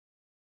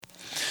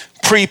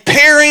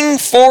Preparing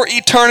for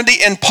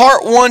Eternity. In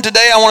part 1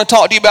 today, I want to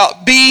talk to you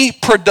about be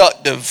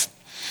productive.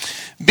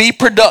 Be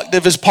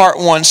productive is part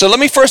 1. So let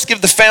me first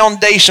give the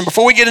foundation.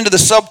 Before we get into the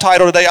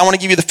subtitle today, I want to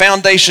give you the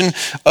foundation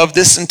of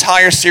this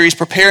entire series,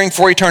 Preparing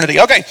for Eternity.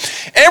 Okay,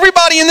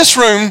 everybody in this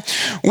room,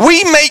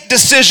 we make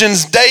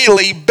decisions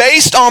daily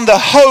based on the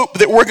hope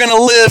that we're going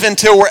to live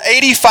until we're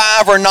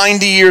 85 or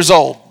 90 years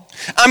old.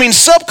 I mean,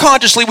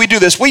 subconsciously we do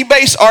this. We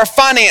base our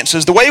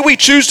finances, the way we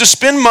choose to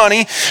spend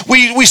money,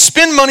 we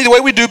spend money the way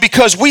we do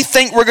because we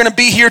think we're going to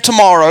be here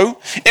tomorrow,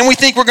 and we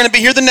think we're going to be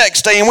here the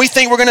next day, and we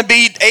think we're going to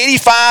be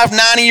 85,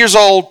 90 years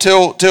old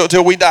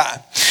till we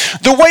die.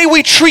 The way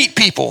we treat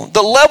people,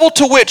 the level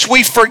to which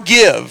we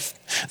forgive,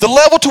 the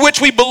level to which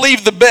we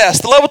believe the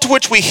best, the level to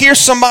which we hear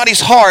somebody's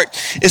heart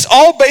is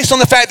all based on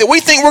the fact that we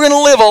think we're going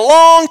to live a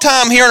long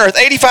time here on earth,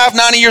 85,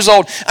 90 years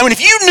old. I mean, if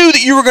you knew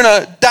that you were going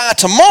to die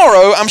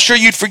tomorrow, I'm sure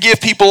you'd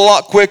forgive people a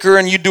lot quicker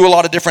and you'd do a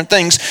lot of different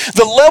things.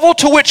 The level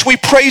to which we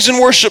praise and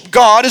worship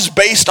God is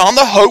based on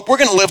the hope we're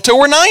going to live till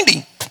we're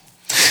 90.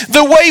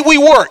 The way we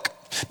work.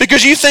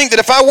 Because you think that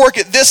if I work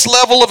at this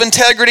level of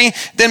integrity,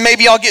 then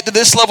maybe I'll get to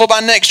this level by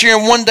next year,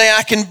 and one day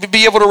I can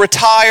be able to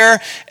retire,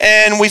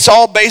 and it's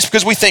all based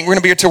because we think we're going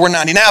to be here till we're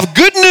 90. Now, I have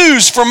good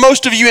news for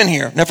most of you in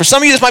here. Now, for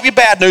some of you, this might be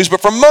bad news, but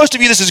for most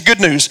of you, this is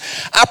good news.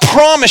 I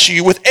promise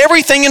you, with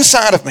everything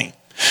inside of me,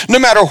 no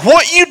matter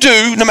what you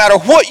do, no matter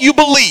what you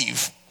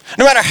believe,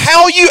 no matter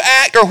how you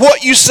act or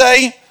what you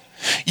say,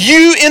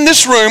 you in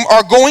this room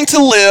are going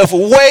to live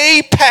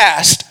way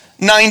past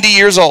 90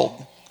 years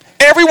old.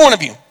 Every one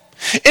of you.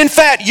 In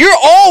fact, you're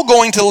all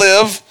going to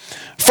live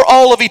for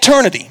all of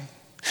eternity.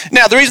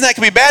 Now, the reason that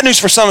could be bad news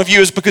for some of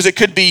you is because it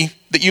could be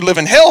that you live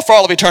in hell for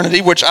all of eternity,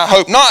 which I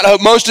hope not. I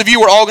hope most of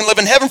you are all going to live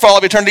in heaven for all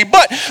of eternity.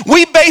 But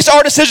we base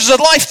our decisions of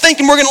life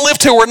thinking we're going to live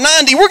till we're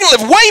 90. We're going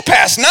to live way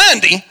past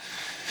 90.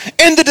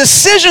 And the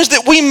decisions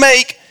that we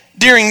make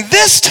during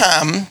this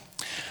time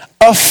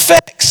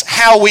affects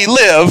how we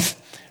live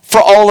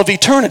for all of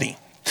eternity.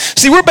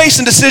 See, we're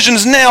basing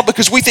decisions now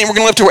because we think we're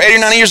going to live till we're 80 or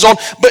 90 years old,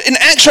 but in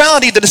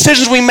actuality, the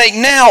decisions we make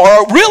now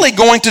are really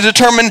going to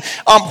determine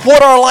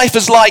what our life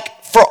is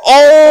like for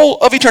all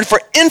of eternity,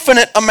 for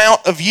infinite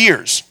amount of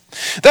years.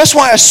 That's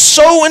why it's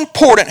so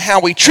important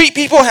how we treat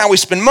people, how we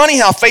spend money,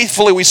 how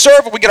faithfully we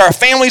serve, we get our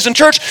families in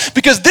church,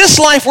 because this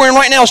life we're in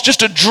right now is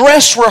just a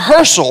dress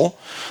rehearsal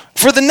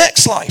for the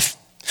next life.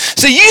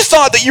 See, you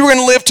thought that you were going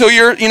to live till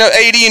you're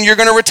 80 and you're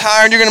going to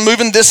retire and you're going to move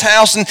in this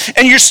house and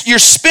you're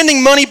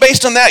spending money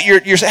based on that.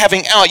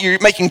 You're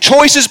making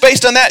choices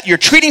based on that. You're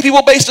treating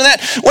people based on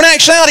that. When in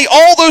actuality,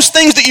 all those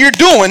things that you're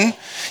doing,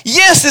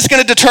 yes, it's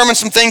going to determine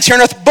some things here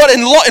on earth, but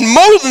in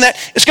more than that,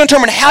 it's going to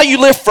determine how you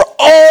live for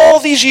all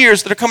these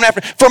years that are coming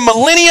after, for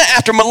millennia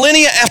after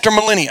millennia after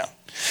millennia.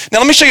 Now,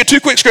 let me show you 2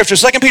 quick scriptures.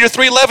 2 Peter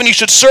 3:11, you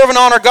should serve and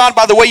honor God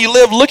by the way you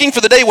live, looking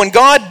for the day when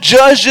God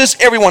judges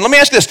everyone. Let me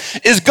ask you this.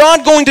 Is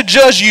God going to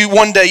judge you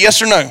one day,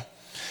 yes or no?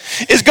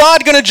 Is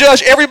God going to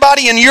judge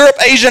everybody in Europe,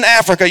 Asia, and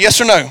Africa,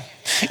 yes or no?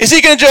 Is he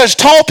going to judge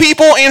tall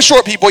people and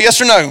short people, yes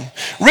or no?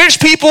 Rich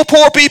people,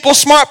 poor people,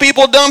 smart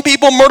people, dumb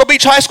people, Myrtle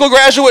Beach High School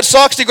graduates,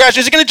 Sauk City graduates.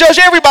 Is he going to judge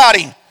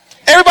everybody?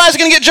 Everybody's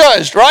going to get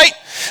judged, right?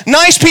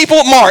 Nice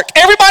people, Mark.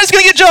 Everybody's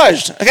going to get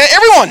judged, okay?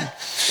 Everyone.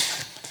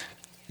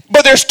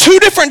 But there's 2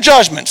 different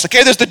judgments,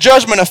 okay? There's the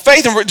judgment of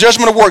faith and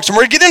judgment of works. And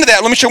we're going to get into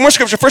that. Let me show you one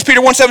scripture. 1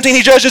 Peter 1:17,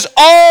 he judges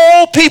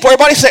all people.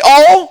 Everybody say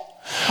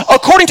all.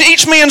 According to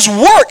each man's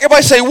work.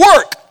 Everybody say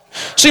work.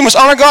 So you must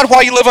honor God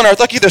while you live on earth.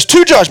 Okay, there's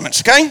 2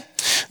 judgments, okay?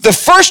 The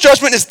first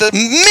judgment is the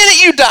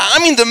minute you die. I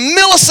mean, the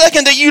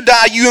millisecond that you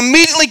die, you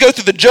immediately go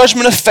through the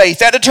judgment of faith.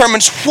 That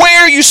determines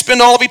where you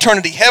spend all of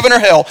eternity, heaven or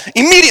hell,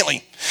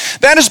 immediately.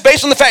 That is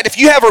based on the fact if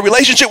you have a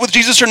relationship with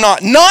Jesus or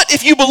not. Not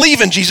if you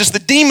believe in Jesus. The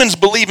demons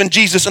believe in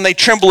Jesus and they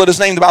tremble at his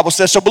name, the Bible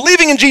says. So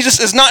believing in Jesus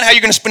is not how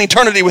you're going to spend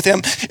eternity with him.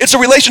 It's a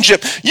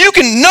relationship. You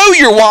can know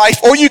your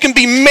wife or you can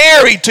be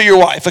married to your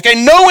wife.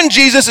 Okay, knowing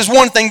Jesus is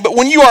one thing, but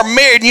when you are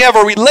married and you have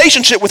a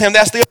relationship with him,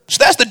 that's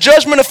the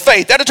judgment of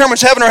faith. That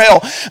determines heaven or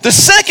hell. The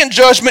second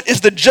judgment is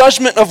the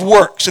judgment of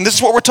works. And this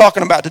is what we're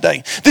talking about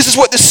today. This is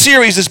what this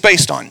series is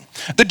based on.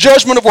 The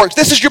judgment of works.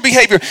 This is your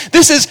behavior.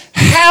 This is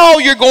how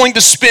you're going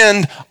to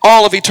spend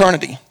all of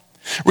eternity.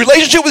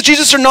 Relationship with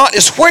Jesus or not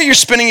is where you're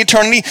spending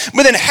eternity,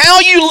 but then how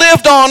you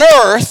lived on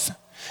earth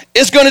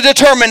is going to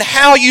determine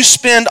how you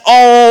spend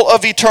all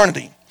of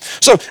eternity.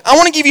 So I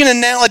want to give you an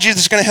analogy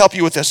that's going to help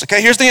you with this,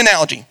 okay? Here's the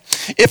analogy.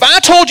 If I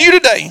told you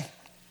today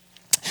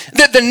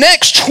that the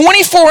next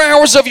 24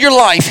 hours of your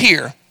life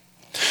here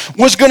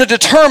was going to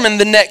determine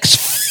the next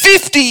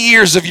 50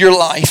 years of your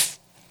life,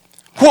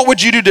 what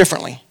would you do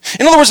differently?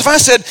 In other words, if I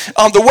said,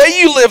 the way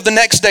you live the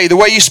next day, the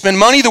way you spend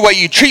money, the way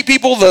you treat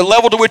people, the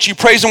level to which you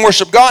praise and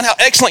worship God, how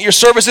excellent your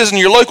service is in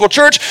your local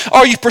church,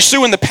 are you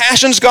pursuing the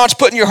passions God's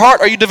put in your heart?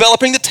 Are you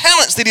developing the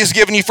talents that he's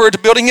given you for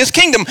building his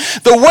kingdom?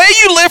 The way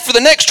you live for the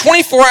next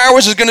 24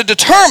 hours is going to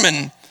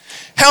determine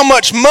how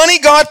much money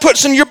God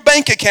puts in your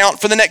bank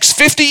account for the next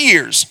 50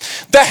 years,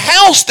 the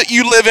house that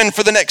you live in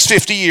for the next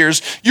 50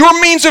 years, your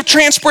means of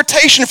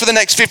transportation for the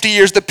next 50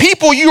 years, the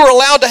people you are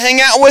allowed to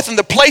hang out with, and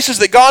the places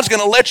that God's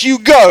going to let you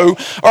go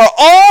are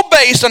all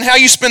based on how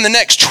you spend the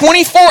next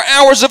 24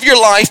 hours of your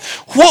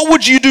life. What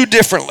would you do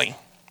differently?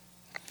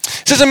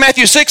 It says in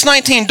Matthew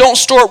 6:19, don't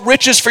store up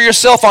riches for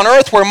yourself on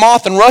earth where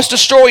moth and rust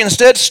destroy.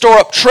 Instead, store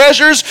up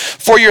treasures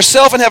for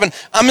yourself in heaven.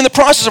 I'm in the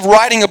process of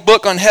writing a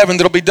book on heaven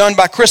that'll be done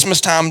by Christmas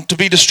time to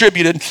be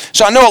distributed.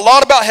 So I know a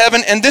lot about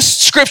heaven, and this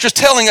scripture is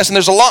telling us, and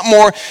there's a lot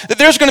more, that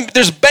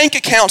there's bank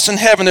accounts in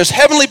heaven. There's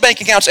heavenly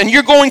bank accounts, and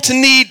you're going to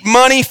need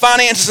money,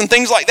 finances, and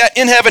things like that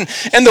in heaven.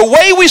 And the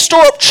way we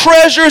store up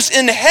treasures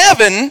in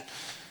heaven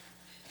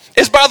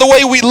is by the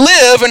way we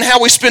live and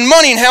how we spend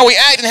money and how we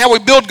act and how we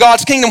build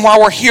God's kingdom while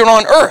we're here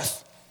on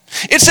earth.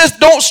 It says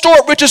don't store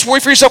up riches for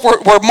yourself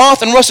where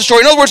moth and rust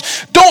destroy. In other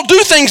words, don't do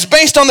things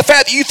based on the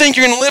fact that you think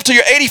you're going to live till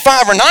you're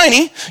 85 or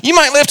 90. You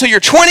might live till you're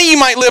 20, you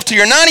might live till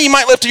you're 90, you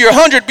might live till you're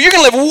 100, but you're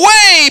going to live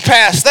way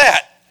past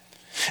that.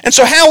 And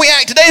so how we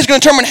act today is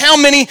going to determine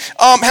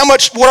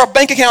what our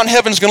bank account in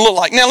heaven is going to look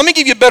like. Now, let me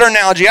give you a better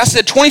analogy. I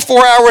said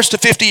 24 hours to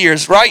 50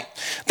 years, right?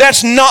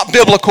 That's not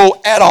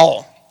biblical at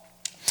all.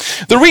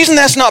 The reason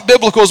that's not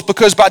biblical is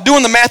because by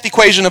doing the math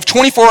equation of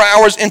 24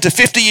 hours into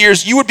 50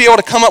 years, you would be able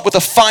to come up with a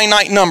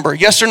finite number.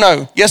 Yes or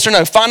no? Yes or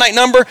no? Finite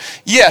number?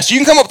 Yes. You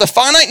can come up with a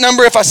finite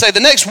number if I say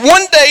the next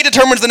one day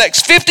determines the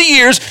next 50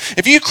 years.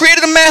 If you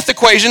created a math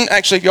equation,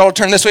 actually, if y'all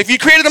turn this way, if you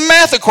created a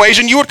math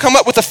equation, you would come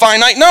up with a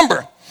finite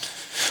number.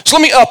 So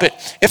let me up it.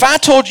 If I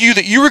told you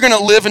that you were going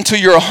to live until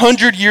you're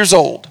 100 years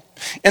old,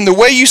 and the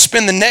way you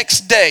spend the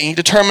next day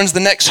determines the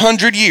next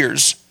 100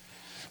 years,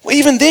 well,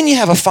 even then you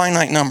have a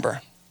finite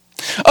number.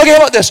 Okay, how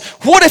about this?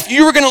 What if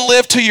you were going to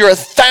live till you're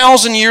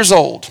 1,000 years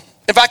old?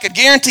 If I could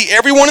guarantee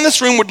everyone in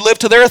this room would live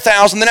till they're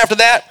 1,000, then after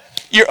that,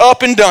 you're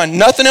up and done.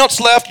 Nothing else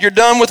left. You're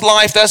done with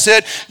life. That's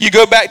it. You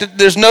go back to,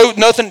 there's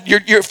nothing,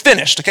 you're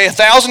finished, okay,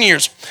 1,000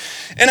 years.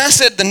 And I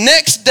said the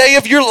next day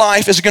of your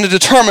life is going to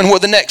determine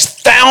what the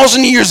next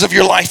 1,000 years of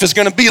your life is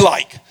going to be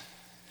like.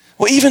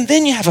 Well, even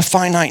then you have a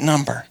finite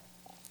number.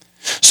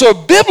 So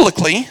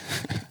biblically,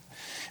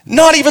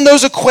 not even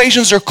those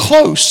equations are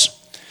close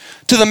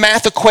to the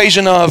math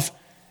equation of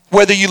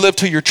whether you live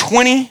till you're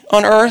 20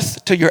 on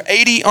earth, till you're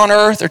 80 on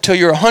earth, or till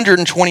you're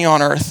 120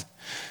 on earth.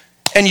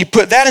 And you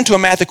put that into a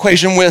math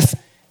equation with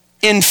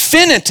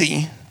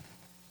infinity,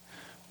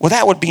 well,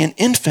 that would be an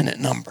infinite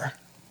number.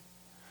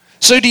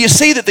 So do you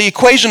see that the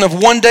equation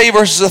of 1 day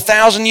versus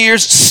 1,000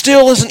 years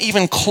still isn't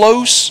even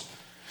close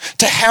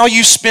to how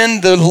you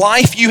spend the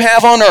life you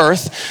have on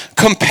earth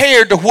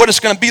compared to what it's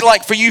going to be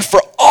like for you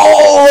for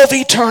all of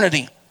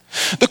eternity?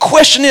 The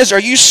question is,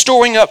 are you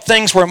storing up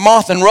things where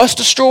moth and rust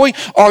destroy,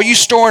 or are you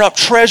storing up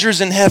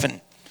treasures in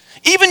heaven?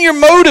 Even your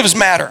motives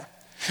matter.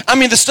 I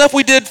mean, the stuff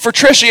we did for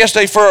Trisha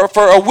yesterday for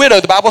a widow,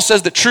 the Bible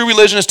says that true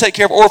religion is to take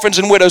care of orphans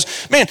and widows.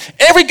 Man,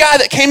 every guy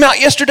that came out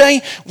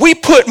yesterday, we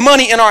put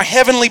money in our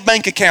heavenly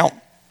bank account.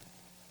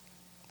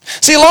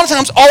 See, a lot of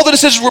times, all the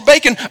decisions we're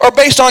making are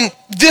based on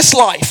this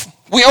life.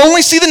 We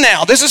only see the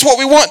now. This is what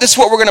we want. This is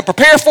what we're going to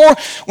prepare for.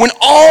 When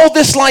all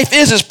this life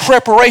is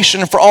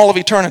preparation for all of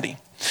eternity.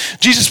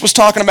 Jesus was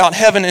talking about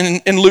heaven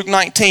in Luke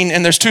 19,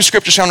 and there's two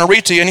scriptures I'm going to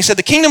read to you. And he said,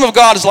 the kingdom of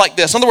God is like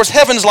this. In other words,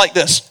 heaven is like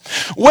this.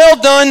 Well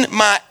done,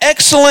 my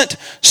excellent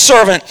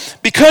servant.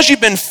 Because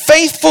you've been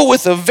faithful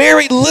with a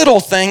very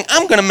little thing,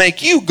 I'm going to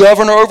make you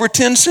governor over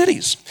 10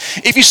 cities.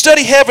 If you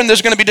study heaven,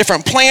 there's going to be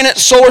different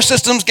planets, solar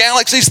systems,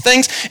 galaxies,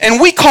 things. And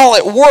we call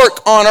it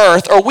work on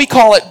earth, or we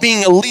call it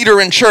being a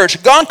leader in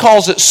church. God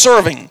calls it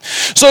serving.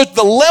 So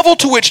the level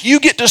to which you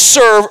get to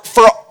serve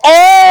for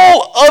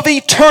all of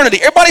eternity.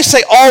 Everybody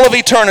say all of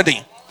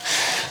eternity.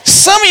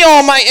 Some of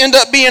y'all might end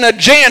up being a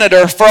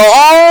janitor for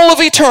all of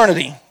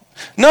eternity.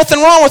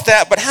 Nothing wrong with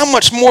that, but how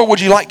much more would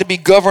you like to be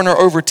governor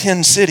over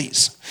 10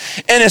 cities?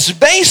 And it's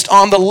based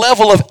on the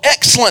level of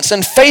excellence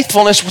and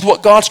faithfulness with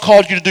what God's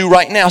called you to do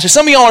right now. So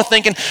some of y'all are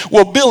thinking,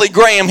 well, Billy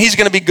Graham, he's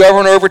going to be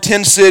governor over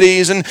 10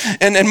 cities,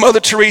 and Mother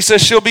Teresa,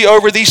 she'll be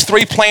over these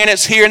 3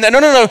 planets here and there.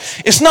 No.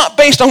 It's not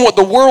based on what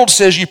the world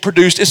says you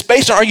produced. It's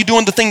based on, are you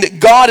doing the thing that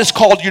God has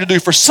called you to do?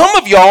 For some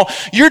of y'all,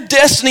 your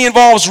destiny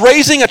involves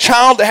raising a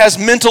child that has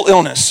mental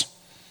illness.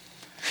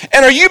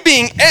 And are you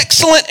being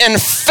excellent and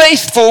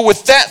faithful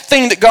with that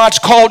thing that God's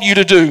called you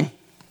to do?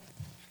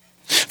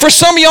 For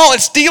some of y'all,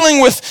 it's dealing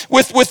with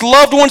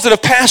loved ones that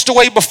have passed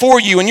away before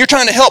you, and you're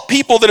trying to help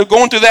people that are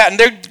going through that and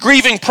their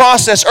grieving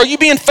process. Are you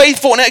being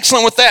faithful and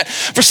excellent with that?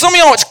 For some of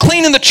y'all, it's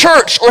cleaning the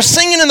church or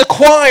singing in the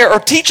choir or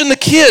teaching the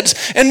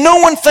kids, and no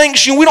one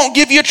thanks you. We don't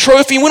give you a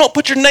trophy, and we don't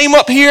put your name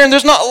up here, and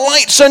there's not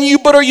lights on you,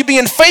 but are you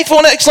being faithful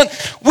and excellent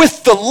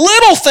with the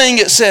little thing,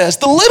 it says,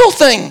 the little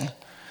thing.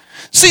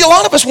 See, a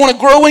lot of us want to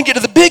grow and get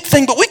to the big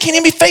thing, but we can't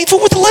even be faithful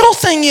with the little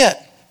thing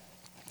yet.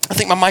 I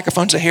think my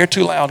microphone's a hair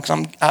too loud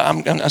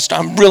because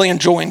I'm really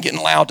enjoying getting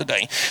loud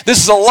today. This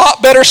is a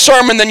lot better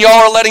sermon than y'all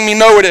are letting me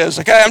know it is,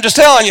 okay? I'm just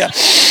telling you.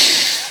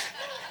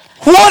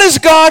 What is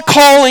God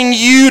calling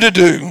you to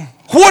do?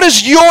 What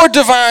is your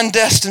divine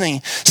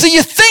destiny? See,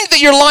 you think that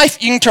your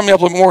life, you can turn me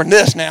up a little more than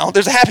this now.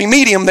 There's a happy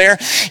medium there.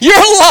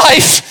 Your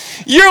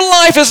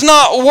life is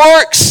not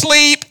work,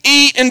 sleep,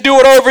 eat, and do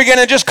it over again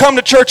and just come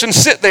to church and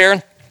sit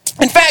there.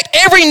 In fact,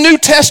 every New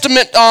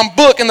Testament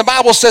book in the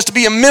Bible says to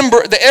be a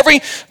member, that every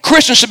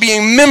Christian should be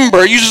a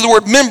member, uses the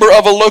word member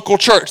of a local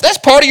church. That's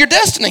part of your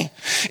destiny.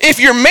 If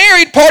you're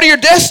married, part of your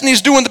destiny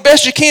is doing the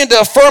best you can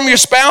to affirm your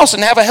spouse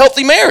and have a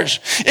healthy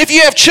marriage. If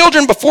you have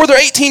children before they're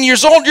 18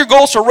 years old, your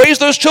goal is to raise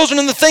those children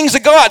in the things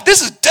of God.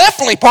 This is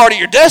definitely part of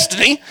your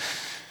destiny.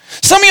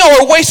 Some of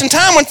y'all are wasting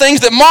time on things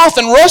that moth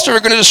and rust are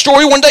going to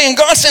destroy one day, and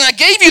God's saying, I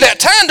gave you that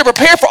time to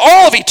prepare for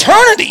all of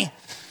eternity.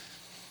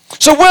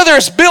 So whether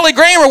it's Billy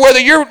Graham or whether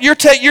your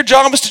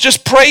job is to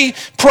just pray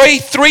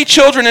 3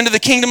 children into the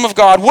kingdom of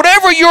God,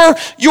 whatever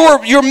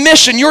your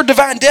mission, your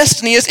divine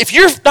destiny is, if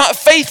you're not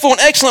faithful and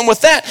excellent with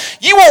that,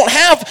 you won't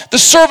have the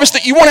service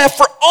that you want to have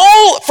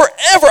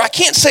forever. I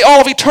can't say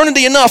all of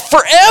eternity enough.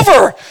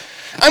 Forever.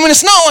 I mean,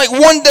 it's not like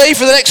one day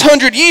for the next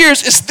 100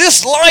 years. It's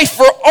this life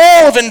for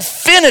all of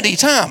infinity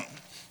time.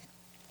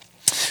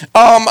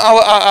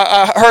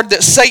 I heard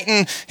that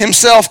Satan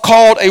himself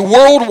called a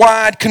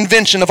worldwide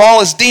convention of all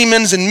his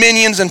demons and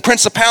minions and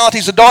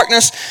principalities of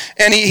darkness,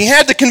 and he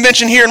had the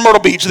convention here in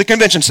Myrtle Beach, the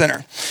convention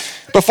center.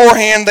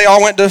 Beforehand, they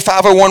all went to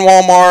 501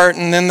 Walmart,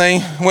 and then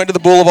they went to the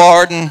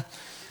Boulevard, and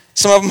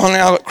some of them hung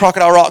out at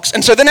Crocodile Rocks.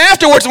 And so then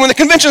afterwards, when the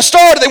convention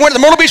started, they went to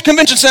the Myrtle Beach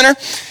Convention Center,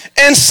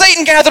 and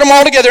Satan gathered them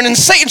all together. And in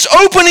Satan's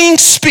opening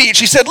speech,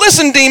 he said,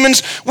 listen,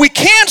 demons, we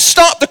can't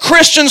stop the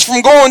Christians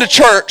from going to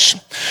church.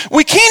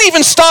 We can't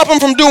even stop them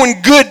from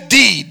doing good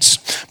deeds.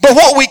 But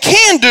what we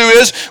can do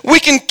is we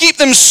can keep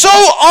them so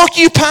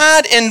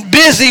occupied and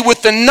busy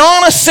with the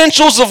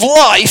non-essentials of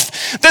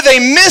life that they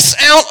miss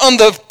out on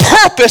the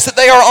purpose that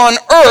they are on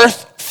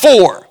earth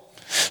for.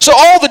 So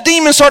all the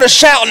demons started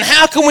shouting,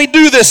 how can we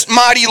do this,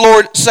 mighty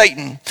Lord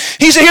Satan?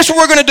 He said, here's what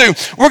we're going to do.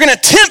 We're going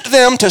to tempt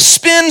them to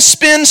spend,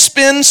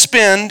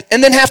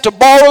 and then have to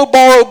borrow,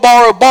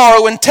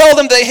 and tell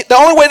them the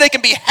only way they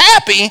can be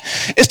happy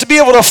is to be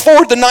able to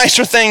afford the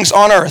nicer things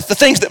on earth, the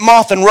things that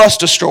moth and rust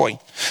destroy.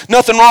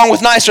 Nothing wrong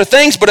with nicer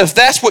things, but if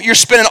that's what you're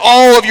spending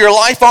all of your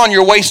life on,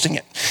 you're wasting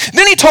it.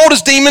 Then he told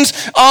his demons,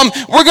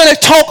 we're going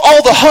to talk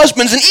all the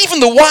husbands and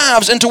even the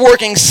wives into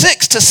working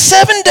 6 to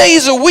 7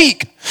 days a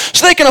week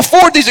so they can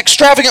afford these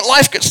extravagant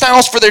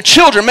lifestyles for their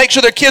children, make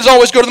sure their kids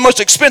always go to the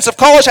most expensive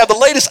college, have the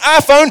latest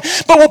iPhone,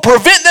 but will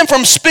prevent them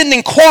from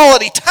spending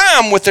quality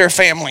time with their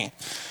family.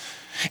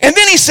 And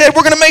then he said,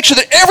 we're going to make sure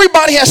that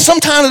everybody has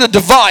some kind of a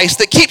device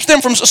that keeps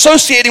them from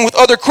associating with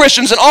other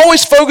Christians and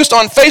always focused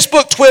on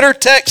Facebook, Twitter,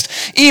 text,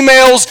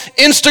 emails,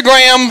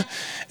 Instagram.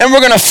 And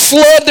we're going to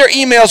flood their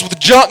emails with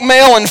junk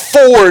mail and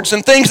forwards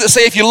and things that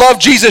say, if you love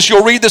Jesus,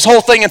 you'll read this whole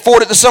thing and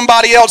forward it to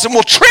somebody else. And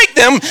we'll trick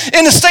them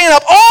into staying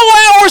up all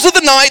hours of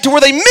the night to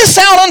where they miss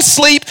out on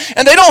sleep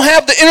and they don't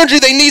have the energy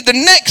they need the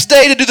next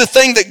day to do the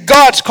thing that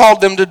God's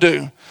called them to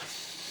do.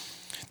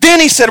 Then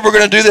he said, we're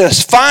going to do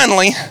this.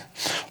 Finally,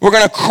 we're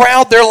going to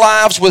crowd their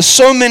lives with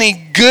so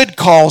many good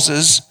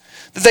causes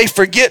that they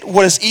forget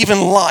what it's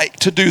even like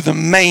to do the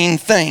main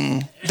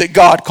thing that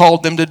God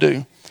called them to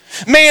do.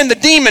 Man, the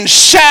demons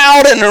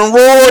shouted and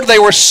roared. They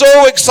were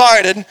so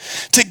excited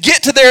to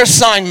get to their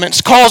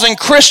assignments, causing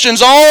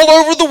Christians all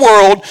over the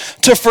world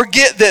to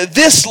forget that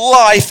this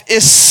life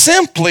is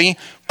simply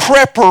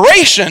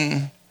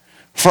preparation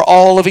for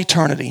all of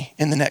eternity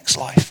in the next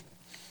life.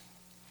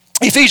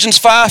 Ephesians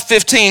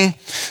 5:15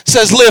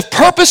 says, live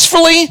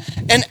purposefully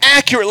and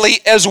accurately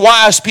as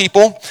wise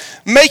people,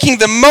 making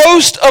the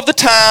most of the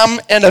time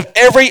and of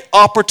every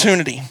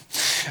opportunity.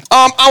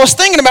 I was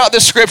thinking about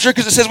this scripture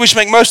because it says we should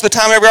make most of the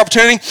time every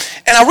opportunity,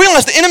 and I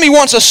realized the enemy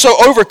wants us so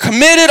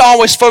overcommitted,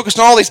 always focused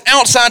on all these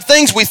outside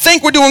things. We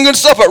think we're doing good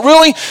stuff, but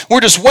really we're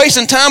just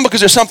wasting time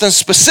because there's something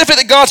specific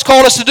that God's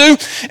called us to do.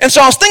 And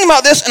so I was thinking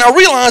about this, and I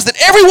realized that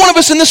every one of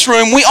us in this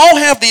room, we all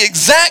have the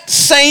exact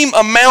same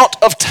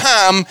amount of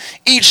time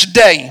each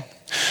day.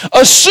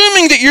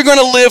 Assuming that you're going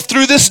to live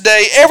through this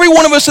day, every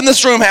one of us in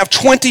this room have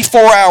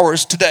 24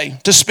 hours today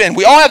to spend.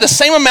 We all have the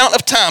same amount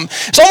of time.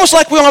 It's almost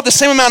like we all have the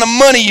same amount of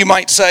money, you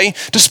might say,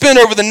 to spend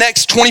over the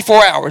next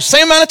 24 hours.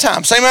 Same amount of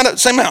time, same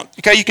amount.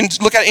 Okay, you can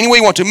look at it any way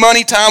you want to.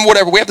 Money, time,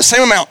 whatever. We have the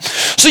same amount.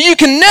 So you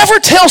can never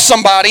tell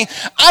somebody,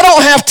 I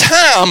don't have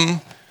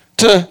time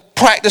to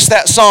practice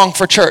that song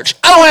for church.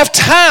 I don't have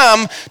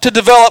time to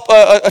develop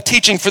a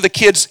teaching for the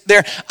kids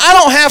there. I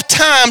don't have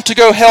time to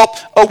go help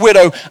a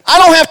widow. I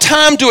don't have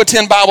time to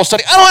attend Bible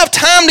study. I don't have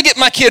time to get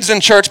my kids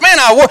in church. Man,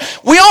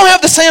 we all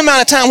have the same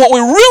amount of time. What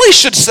we really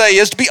should say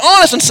is to be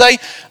honest and say,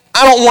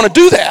 I don't want to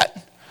do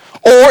that.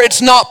 Or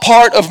it's not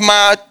part of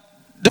my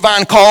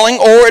divine calling,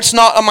 or it's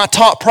not on my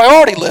top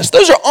priority list.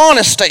 Those are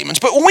honest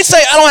statements. But when we say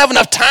I don't have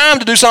enough time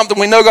to do something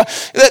we know God,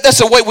 that's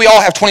the way we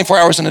all have 24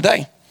 hours in a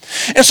day.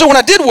 And so what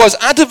I did was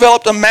I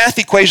developed a math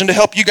equation to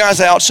help you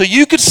guys out so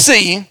you could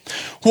see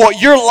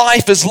what your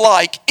life is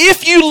like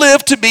if you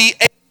live to be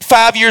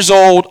 85 years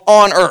old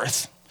on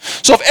earth.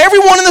 So if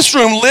everyone in this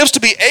room lives to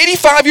be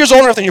 85 years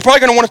old on earth, and you're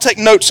probably going to want to take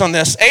notes on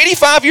this,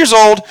 85 years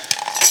old,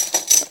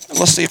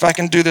 Let's see if I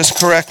can do this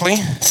correctly.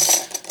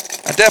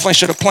 I definitely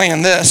should have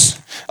planned this.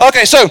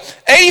 Okay, so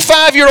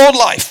 85-year-old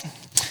life.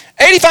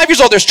 85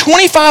 years old. There's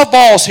 25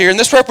 balls here, and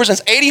this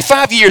represents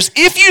 85 years.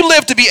 If you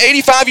live to be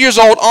 85 years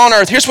old on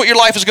earth, here's what your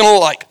life is going to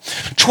look like.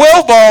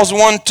 12 balls,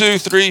 1, 2,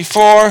 3,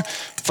 4,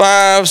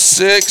 5,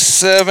 6,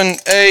 7,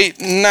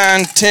 8,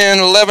 9, 10,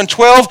 11,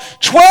 12.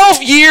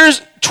 12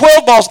 years,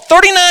 12 balls,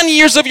 39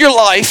 years of your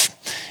life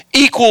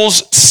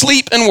equals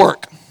sleep and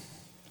work.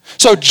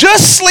 So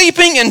just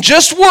sleeping and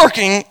just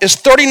working is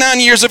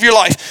 39 years of your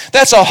life.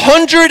 That's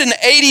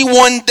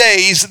 181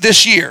 days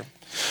this year.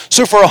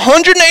 So for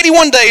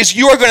 181 days,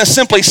 you are going to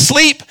simply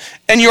sleep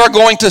and you are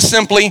going to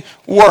simply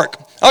work.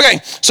 Okay,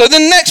 so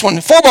then next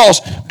one, 4 balls.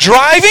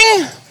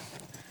 Driving,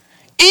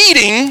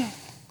 eating,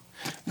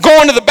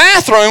 going to the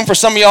bathroom. For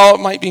some of y'all, it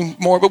might be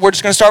more, but we're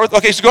just going to start with,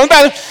 okay, so going to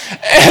the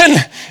bathroom.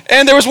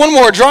 And there was one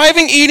more.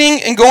 Driving,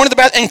 eating, and going to the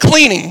bathroom, and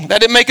cleaning. That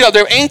didn't make it up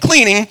there. And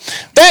cleaning.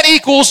 That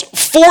equals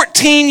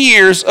 14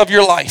 years of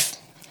your life.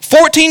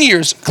 14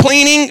 years.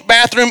 Cleaning,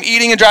 bathroom,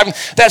 eating, and driving.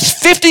 That's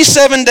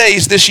 57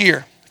 days this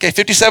year. Okay,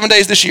 57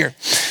 days this year.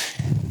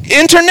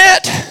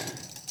 Internet,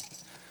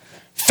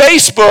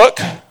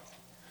 Facebook,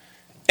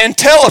 and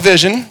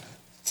television.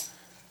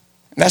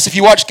 That's if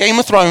you watch Game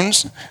of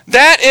Thrones.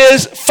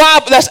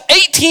 That's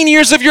 18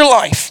 years of your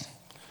life,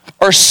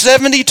 or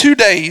 72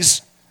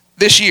 days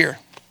this year.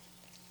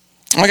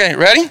 Okay,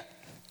 ready?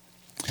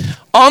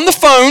 On the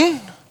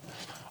phone,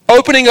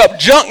 opening up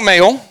junk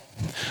mail,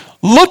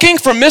 looking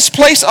for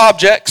misplaced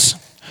objects,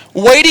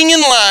 waiting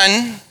in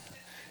line,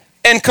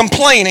 and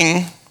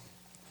complaining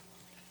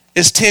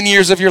is 10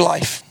 years of your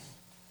life.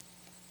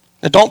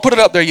 Now don't put it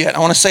up there yet. I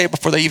want to say it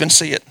before they even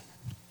see it.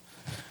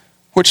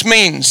 Which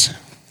means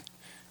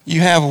you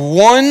have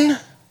one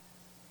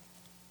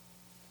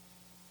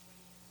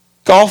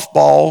golf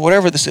ball,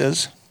 whatever this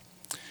is,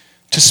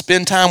 to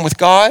spend time with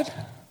God,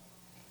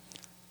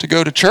 to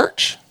go to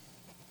church,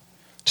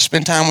 to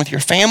spend time with your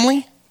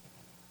family,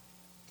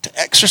 to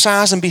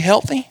exercise and be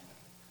healthy,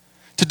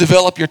 to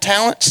develop your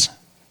talents,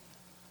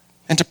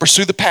 and to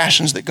pursue the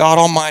passions that God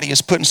Almighty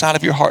has put inside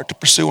of your heart to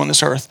pursue on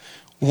this earth.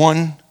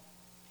 One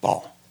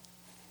ball.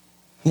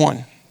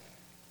 One.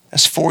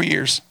 That's 4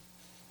 years.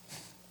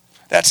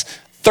 That's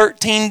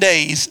 13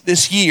 days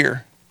this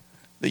year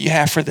that you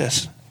have for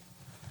this.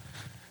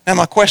 Now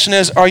my question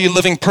is, are you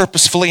living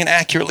purposefully and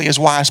accurately as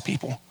wise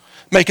people?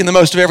 Making the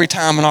most of every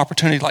time and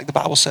opportunity like the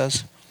Bible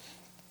says.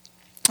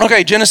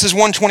 Okay, Genesis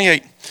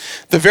 1:28.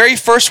 The very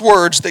first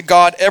words that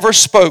God ever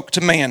spoke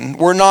to man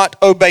were not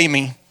obey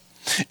me.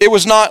 It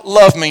was not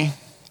love me.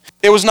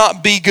 It was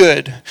not be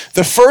good.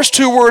 The first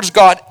 2 words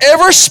God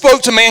ever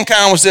spoke to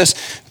mankind was this: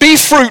 be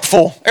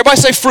fruitful.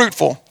 Everybody say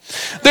fruitful.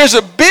 There's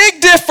a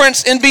big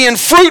difference in being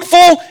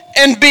fruitful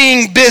and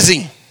being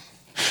busy.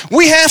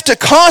 We have to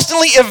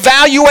constantly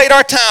evaluate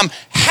our time.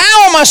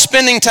 How am I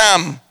spending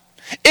time?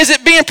 Is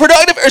it being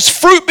productive? Is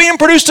fruit being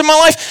produced in my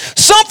life?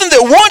 Something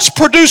that once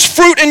produced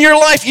fruit in your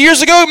life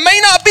years ago may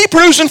not be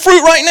producing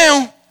fruit right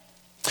now.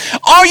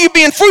 Are you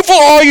being fruitful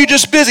or are you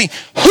just busy?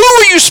 Who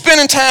are you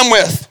spending time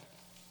with?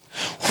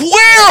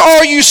 Where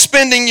are you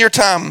spending your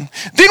time?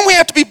 Then we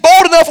have to be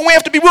bold enough and we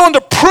have to be willing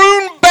to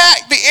prune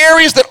back the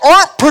areas that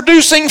aren't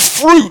producing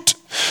fruit.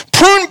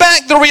 Prune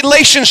back the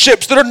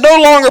relationships that are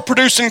no longer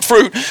producing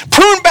fruit.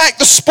 Prune back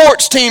the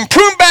sports team.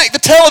 Prune back the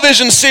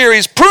television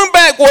series. Prune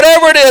back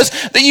whatever it is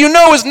that you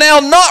know is now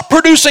not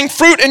producing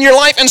fruit in your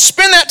life, and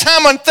spend that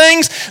time on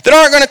things that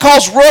aren't going to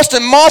cause rust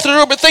and moth,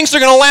 but things that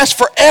are going to last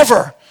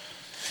forever.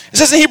 It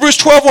says in Hebrews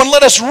 12:1,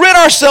 let us rid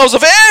ourselves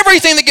of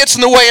everything that gets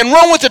in the way and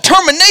run with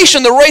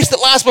determination the race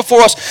that lies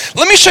before us.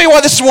 Let me show you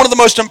why this is one of the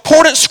most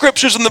important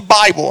scriptures in the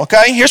Bible,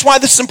 okay? Here's why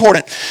this is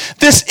important.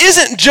 This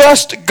isn't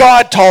just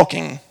God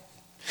talking.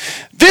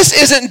 This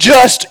isn't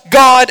just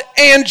God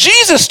and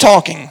Jesus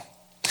talking.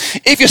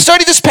 If you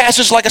study this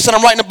passage, like I said,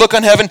 I'm writing a book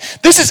on heaven.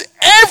 This is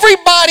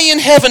everybody in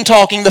heaven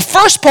talking. The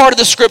first part of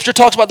the scripture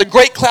talks about the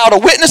great cloud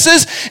of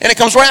witnesses, and it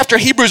comes right after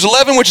Hebrews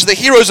 11, which is the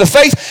heroes of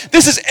faith.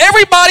 This is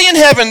everybody in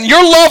heaven,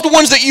 your loved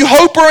ones that you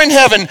hope are in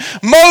heaven.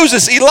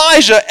 Moses,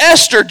 Elijah,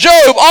 Esther,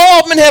 Job, all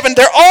of them in heaven.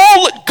 They're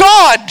all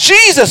God,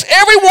 Jesus.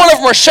 Every one of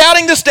them are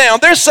shouting this down.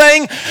 They're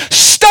saying,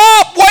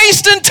 stop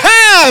wasting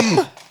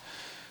time.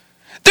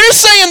 They're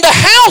saying the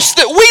house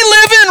that we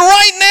live in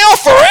right now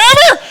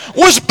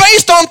forever was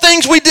based on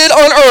things we did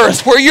on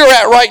earth, where you're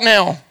at right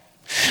now.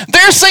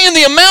 They're saying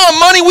the amount of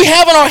money we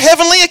have in our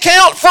heavenly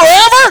account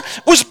forever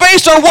was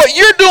based on what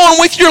you're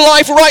doing with your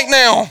life right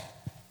now.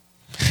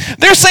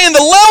 They're saying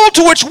the level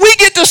to which we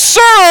get to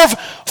serve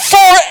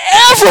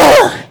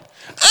forever,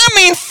 I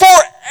mean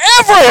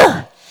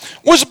forever,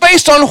 was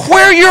based on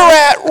where you're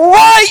at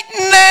right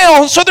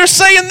now. So they're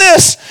saying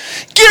this: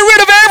 get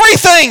rid of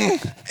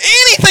everything.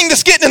 Anything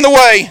that's getting in the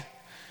way.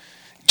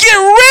 Get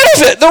rid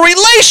of it. The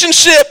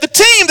relationship, the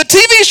team, the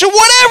TV show,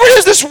 whatever it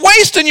is that's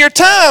wasting your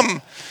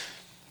time.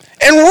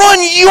 And run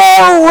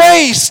your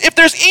race. If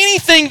there's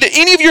anything that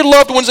any of your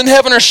loved ones in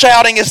heaven are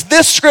shouting, it's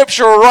this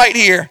scripture right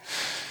here.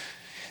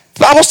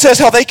 The Bible says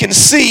how they can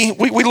see.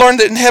 We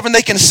learned that in heaven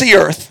they can see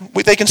earth.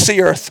 They can see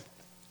earth.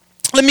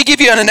 Let me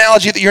give you an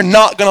analogy that you're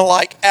not going to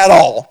like at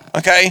all,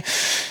 okay?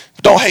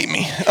 Don't hate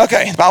me.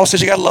 Okay, the Bible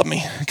says you got to love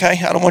me, okay?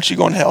 I don't want you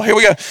going to hell. Here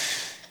we go.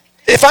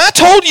 If I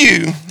told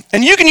you,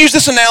 and you can use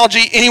this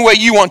analogy any way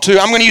you want to,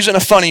 I'm going to use it in a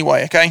funny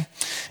way, okay?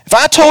 If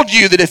I told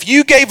you that if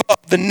you gave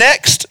up the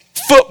next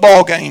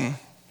football game,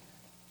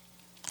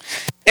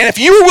 and if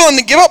you were willing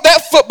to give up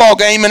that football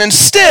game and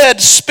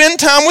instead spend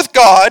time with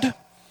God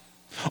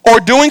or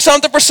doing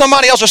something for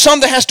somebody else or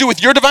something that has to do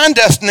with your divine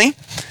destiny,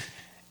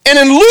 and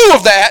in lieu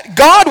of that,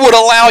 God would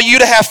allow you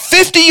to have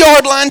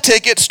 50-yard line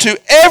tickets to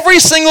every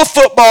single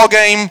football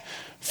game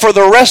for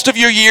the rest of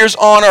your years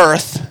on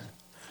earth,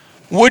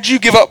 would you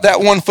give up that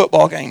one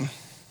football game?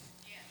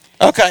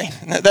 Okay,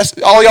 that's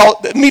all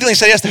y'all immediately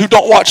say yes to who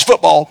don't watch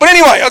football. But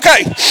anyway,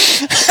 okay.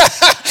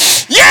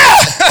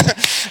 Yeah!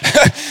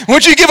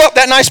 Would you give up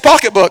that nice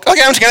pocketbook?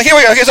 Okay, I'm just kidding. Here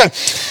we go.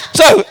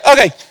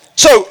 Okay,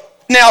 so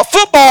now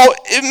football,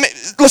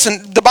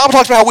 listen, the Bible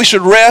talks about how we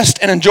should rest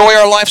and enjoy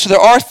our life. So there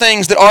are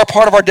things that are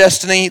part of our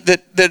destiny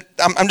that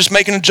I'm just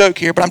making a joke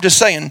here, but I'm just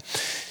saying.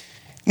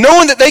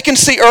 Knowing that they can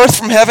see earth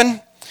from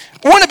heaven,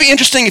 wouldn't it be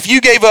interesting if you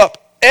gave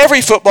up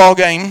every football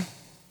game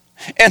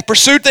and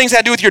pursued things that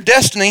had to do with your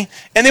destiny,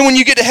 and then when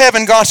you get to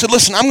heaven, God said,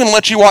 listen, I'm going to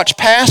let you watch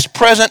past,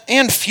 present,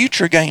 and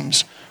future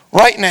games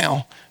right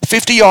now,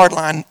 50-yard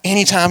line,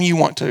 anytime you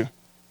want to.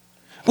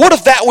 What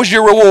if that was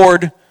your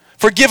reward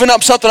for giving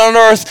up something on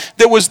earth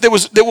that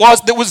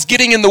was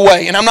getting in the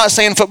way? And I'm not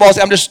saying football,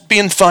 I'm just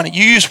being funny.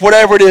 You use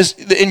whatever it is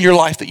in your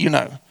life that you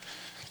know.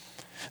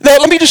 Now,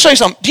 let me just show you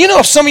something. Do you know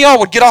if some of y'all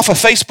would get off of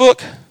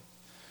Facebook,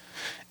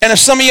 and if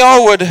some of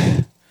y'all would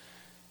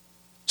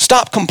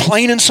stop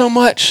complaining so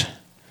much,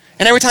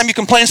 and every time you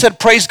complain, instead of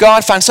praise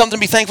God, find something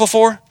to be thankful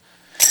for?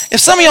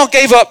 If some of y'all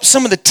gave up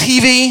some of the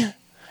TV,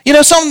 you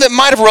know, something that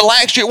might have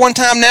relaxed you at one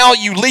time, now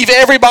you leave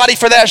everybody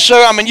for that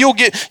show. I mean, you'll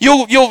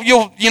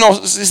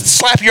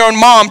slap your own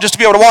mom just to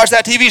be able to watch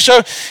that TV show.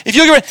 If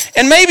you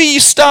and maybe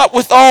you stop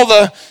with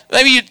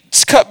maybe you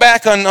cut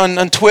back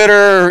on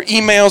Twitter or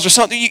emails or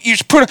something.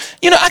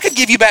 I could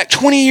give you back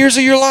 20 years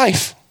of your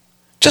life,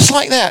 just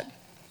like that.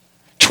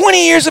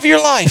 20 years of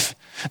your life.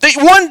 That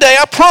one day,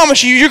 I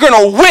promise you, you're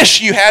going to wish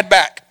you had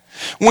back.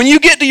 When you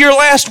get to your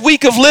last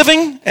week of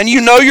living and you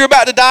know you're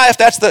about to die, if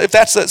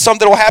that's something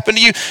that will happen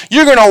to you,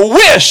 you're going to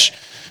wish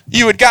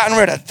you had gotten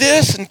rid of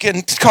this and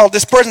called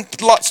this person,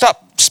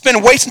 stop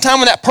spending wasting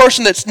time with that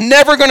person that's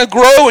never going to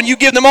grow, and you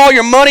give them all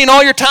your money and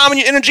all your time and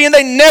your energy and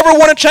they never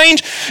want to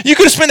change. You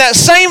could have spent that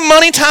same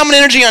money, time, and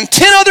energy on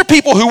 10 other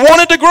people who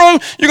wanted to grow.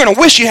 You're going to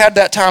wish you had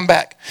that time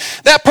back.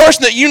 That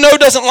person that you know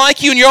doesn't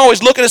like you and you're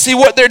always looking to see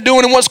what they're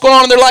doing and what's going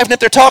on in their life, and if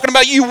they're talking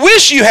about you,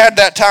 wish you had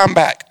that time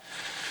back.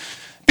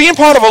 Being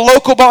part of a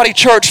local body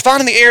church,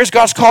 finding the areas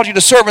God's called you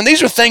to serve, and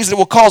these are things that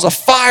will cause a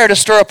fire to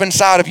stir up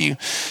inside of you.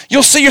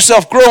 You'll see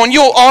yourself grow, and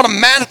you'll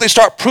automatically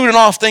start pruning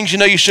off things you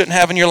know you shouldn't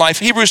have in your life.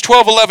 Hebrews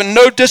 12:11,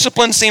 no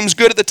discipline seems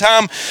good at the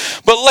time,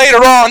 but later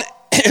on,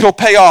 it'll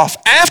pay off.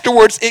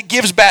 Afterwards, it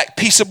gives back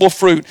peaceable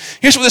fruit.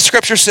 Here's what the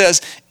scripture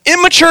says.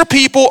 Immature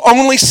people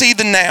only see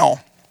the now.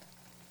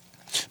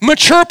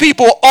 Mature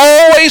people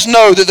always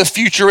know that the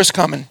future is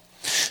coming.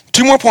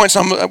 2 more points,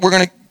 we're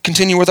going to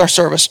continue with our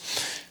service.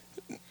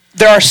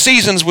 There are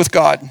seasons with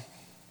God.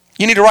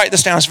 You need to write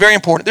this down. It's very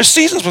important. There's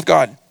seasons with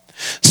God.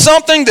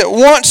 Something that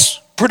once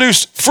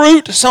produced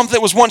fruit, something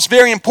that was once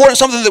very important,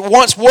 something that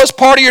once was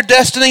part of your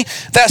destiny,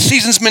 that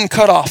season's been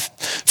cut off.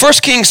 1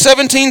 Kings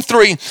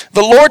 17:3,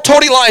 the Lord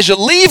told Elijah,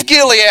 leave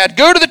Gilead,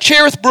 go to the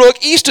Cherith Brook,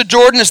 east of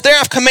Jordan. It's there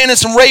I've commanded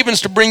some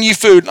ravens to bring you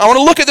food. I want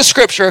to look at the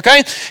scripture,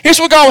 okay? Here's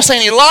what God was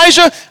saying.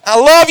 Elijah, I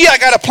love you. I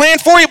got a plan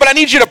for you, but I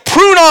need you to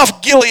prune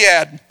off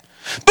Gilead.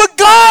 But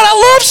God,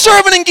 I love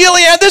serving in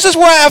Gilead. This is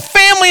where I have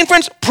family and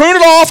friends. Prune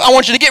it off. I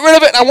want you to get rid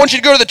of it, and I want you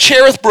to go to the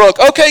Cherith Brook.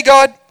 Okay,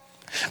 God,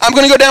 I'm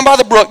going to go down by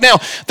the brook. Now,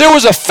 there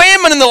was a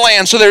famine in the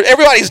land, so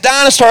everybody's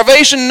dying of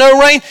starvation, no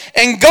rain.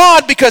 And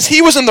God, because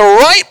he was in the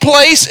right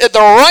place at the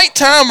right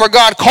time where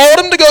God called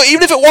him to go,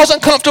 even if it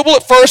wasn't comfortable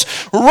at first,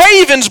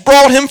 ravens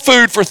brought him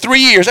food for 3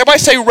 years. Everybody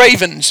say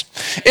ravens.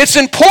 It's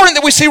important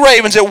that we see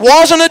ravens. It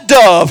wasn't a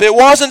dove. It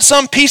wasn't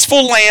some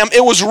peaceful lamb.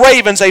 It was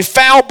ravens, a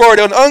foul bird,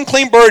 an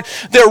unclean bird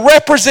that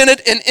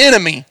represented an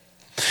enemy.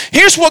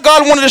 Here's what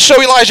God wanted to show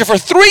Elijah. For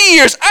 3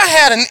 years, I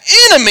had an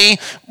enemy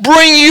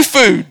bring you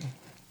food.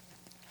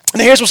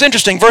 And here's what's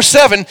interesting. Verse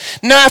 7,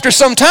 now after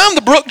some time,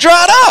 the brook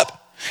dried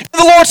up.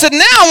 And the Lord said,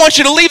 now I want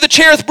you to leave the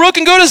Cherith Brook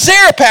and go to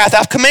Zarephath.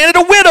 I've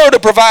commanded a widow to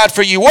provide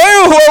for you.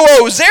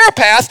 Whoa,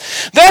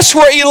 Zarephath, that's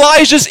where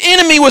Elijah's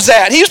enemy was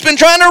at. He's been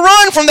trying to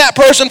run from that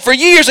person for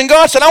years. And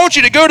God said, I want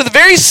you to go to the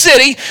very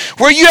city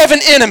where you have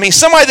an enemy,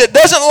 somebody that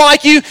doesn't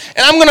like you, and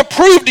I'm going to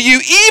prove to you,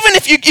 even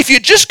if you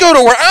just go to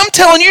where I'm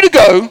telling you to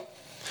go,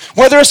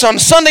 whether it's on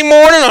Sunday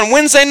morning, on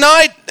Wednesday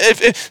night,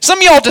 if some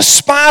of y'all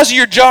despise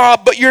your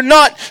job, but you're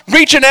not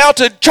reaching out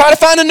to try to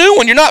find a new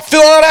one. You're not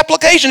filling out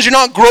applications. You're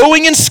not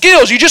growing in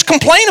skills. You just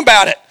complain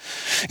about it.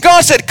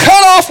 God said,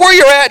 cut off where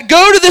you're at,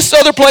 go to this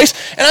other place,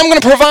 and I'm going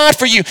to provide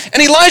for you.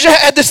 And Elijah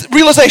had this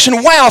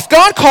realization, wow, if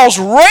God calls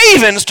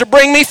ravens to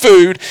bring me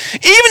food,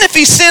 even if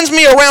he sends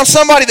me around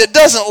somebody that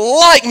doesn't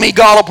like me,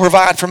 God will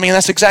provide for me. And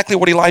that's exactly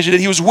what Elijah did.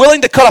 He was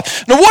willing to cut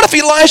off. Now, what if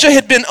Elijah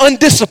had been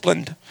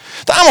undisciplined?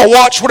 I'm going to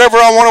watch whatever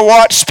I want to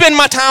watch, spend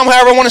my time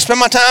however I want to spend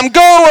my time,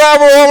 go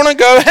wherever I want to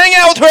go, hang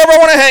out with whoever I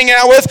want to hang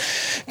out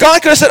with.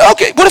 God could have said,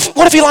 okay,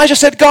 what if Elijah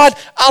said, God,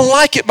 I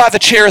like it by the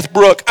Cherith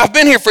Brook. I've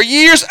been here for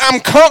years. I'm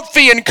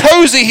comfy and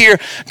cozy here.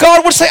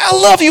 God would say, I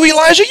love you,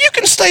 Elijah. You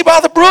can stay by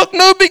the brook.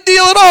 No big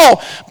deal at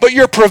all. But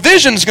your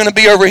provision's going to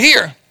be over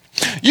here.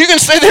 You can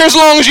stay there as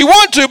long as you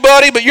want to,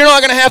 buddy, but you're not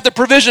going to have the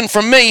provision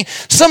from me.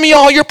 Some of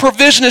y'all, your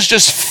provision is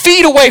just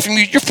feet away from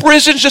you. Your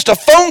provision is just a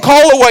phone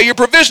call away. Your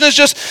provision is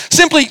just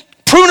simply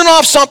pruning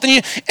off something,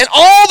 and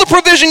all the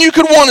provision you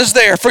could want is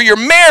there for your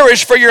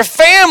marriage, for your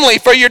family,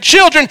 for your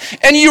children,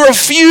 and you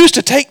refuse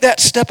to take that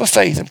step of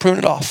faith and prune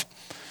it off.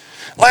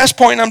 Last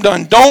point, and I'm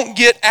done. Don't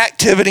get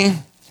activity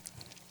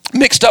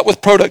mixed up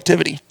with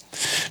productivity.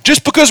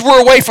 Just because we're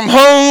away from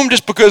home,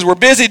 just because we're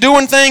busy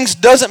doing things,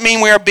 doesn't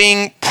mean we are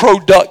being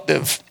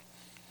productive.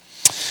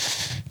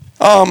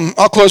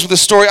 I'll close with this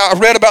story. I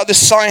read about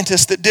this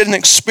scientist that did an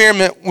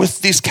experiment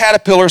with these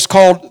caterpillars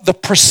called the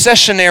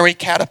processionary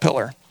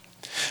caterpillar.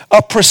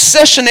 A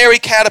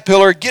processionary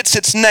caterpillar gets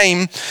its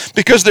name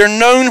because they're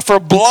known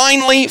for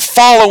blindly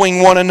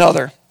following one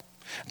another.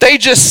 They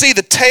just see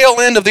the tail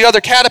end of the other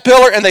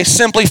caterpillar and they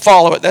simply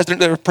follow it.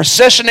 They're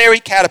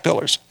processionary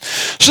caterpillars.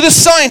 So this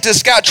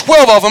scientist got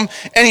 12 of them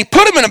and he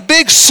put them in a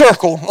big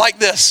circle like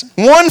this,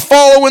 one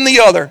following the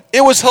other. It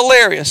was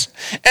hilarious.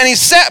 And he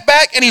sat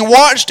back and he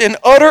watched in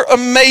utter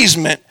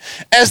amazement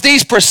as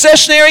these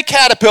processionary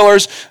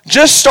caterpillars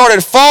just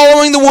started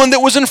following the one that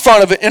was in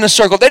front of it in a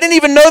circle. They didn't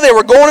even know they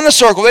were going in a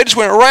circle. They just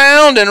went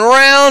round and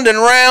round and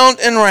round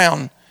and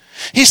round.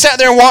 He sat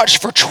there and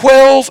watched for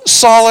 12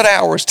 solid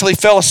hours till he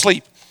fell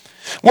asleep.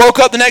 Woke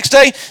up the next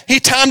day, he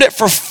timed it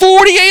for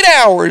 48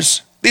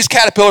 hours. These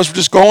caterpillars were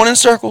just going in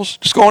circles,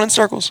 just going in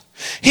circles.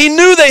 He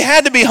knew they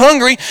had to be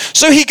hungry,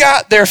 so he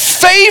got their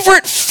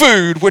favorite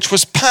food, which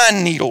was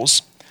pine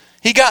needles.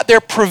 He got their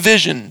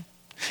provision.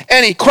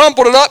 And he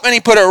crumpled it up and he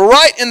put it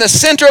right in the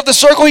center of the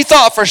circle. He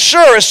thought for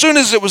sure as soon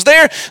as it was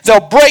there, they'll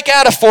break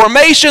out of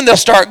formation. They'll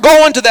start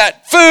going to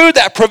that food,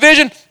 that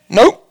provision.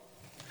 Nope.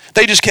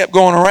 They just kept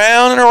going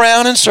around and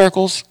around in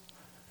circles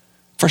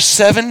for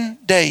 7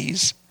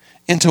 days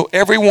until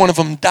every one of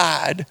them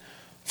died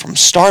from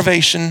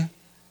starvation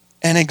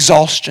and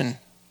exhaustion.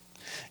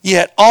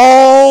 Yet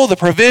all the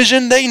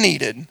provision they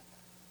needed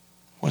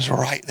was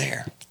right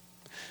there.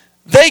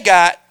 They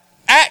got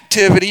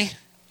activity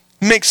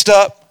mixed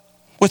up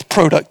with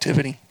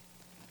productivity.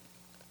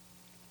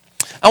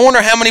 I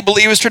wonder how many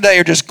believers today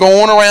are just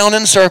going around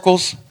in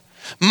circles,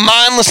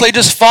 mindlessly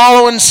just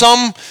following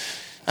some,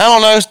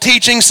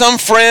 teaching, some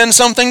friend,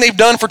 something they've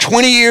done for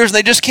 20 years, and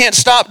they just can't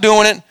stop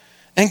doing it.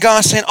 And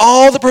God's saying,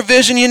 all the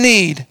provision you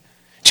need,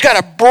 you got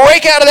to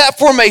break out of that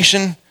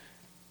formation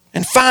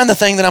and find the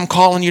thing that I'm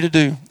calling you to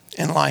do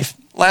in life.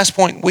 Last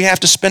point, we have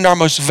to spend our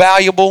most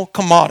valuable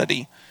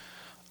commodity,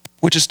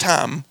 which is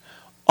time,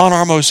 on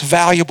our most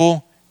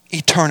valuable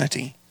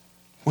eternity,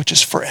 which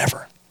is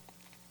forever.